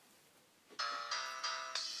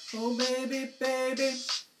Oh baby, baby.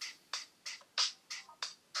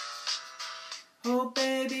 Oh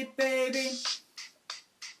baby, baby.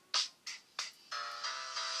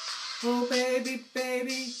 Oh baby,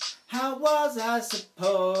 baby. How was I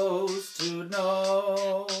supposed to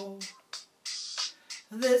know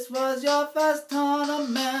this was your first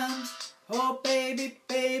tournament? Oh baby,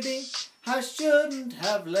 baby, I shouldn't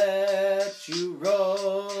have let you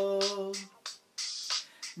roll.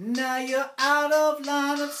 Now you're out of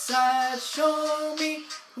line of sight. Show me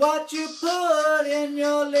what you put in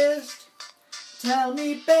your list. Tell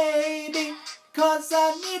me, baby, 'cause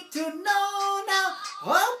I need to know now.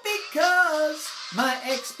 Oh, because my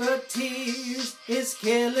expertise is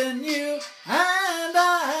killing you. And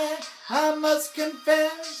I must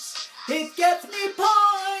confess, it gets me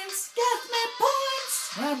points,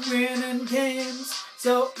 I'm winning games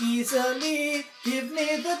so easily. Give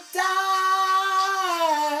me the dice.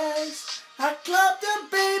 I clubbed a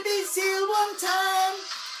baby seal one time.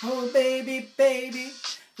 Oh, baby, baby,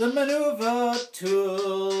 the maneuver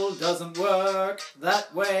tool doesn't work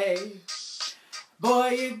that way. Boy,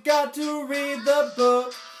 you got to read the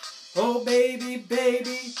book. Oh, baby,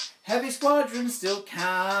 baby, heavy squadrons still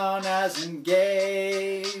count as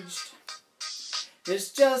engaged. It's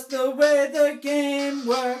just the way the game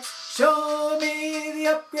works. Show me the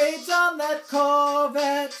upgrades on that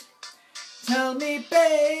Corvette. Tell me,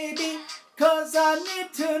 baby, 'cause I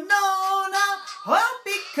need to know now. Oh,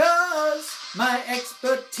 because my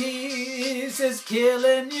expertise is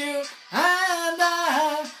killing you. And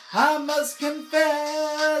I must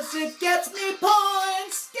confess, it gets me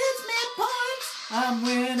points, I'm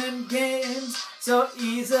winning games so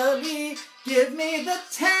easily. Give me the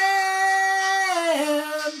 10.